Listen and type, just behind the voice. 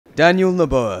Daniel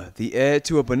Noboa, the heir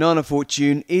to a banana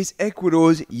fortune, is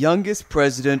Ecuador's youngest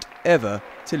president ever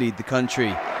to lead the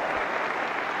country.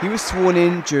 He was sworn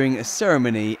in during a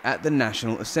ceremony at the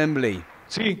National Assembly.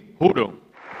 Sí, juro.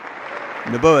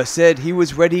 Noboa said he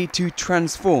was ready to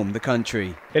transform the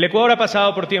country. El Ecuador ha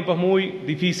pasado por tiempos muy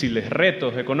difíciles,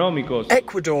 retos económicos.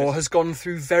 Ecuador has gone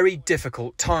through very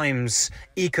difficult times,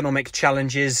 economic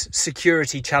challenges,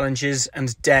 security challenges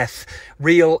and death,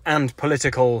 real and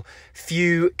political.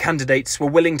 Few candidates were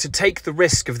willing to take the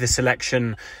risk of this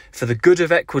election. For the good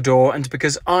of Ecuador and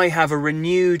because I have a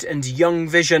renewed and young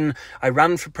vision, I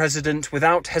ran for president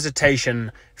without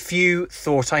hesitation. Few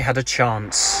thought I had a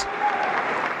chance.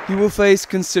 He will face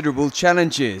considerable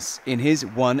challenges in his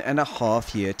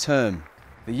 1.5-year term.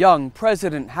 The young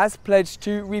president has pledged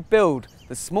to rebuild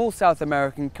the small South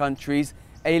American country's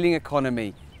ailing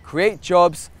economy, create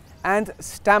jobs and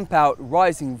stamp out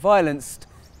rising violence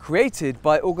created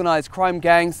by organized crime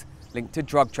gangs linked to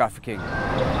drug trafficking.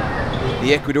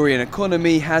 The Ecuadorian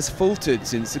economy has faltered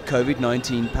since the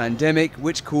COVID-19 pandemic,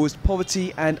 which caused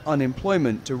poverty and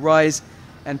unemployment to rise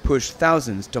and pushed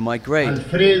thousands to migrate.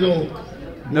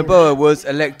 Noboa was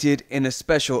elected in a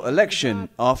special election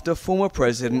after former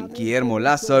President Guillermo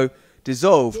Lasso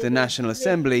dissolved the National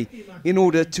Assembly in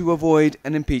order to avoid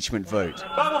an impeachment vote.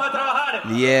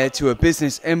 The heir to a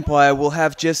business empire will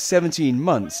have just 17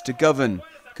 months to govern,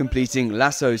 completing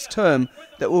Lasso's term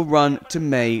that will run to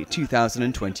May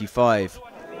 2025.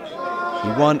 He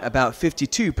won about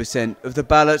 52% of the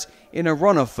ballot in a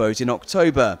runoff vote in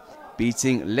October,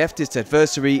 beating leftist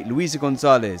adversary Luisa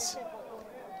González.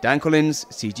 Dan Collyns,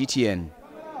 CGTN.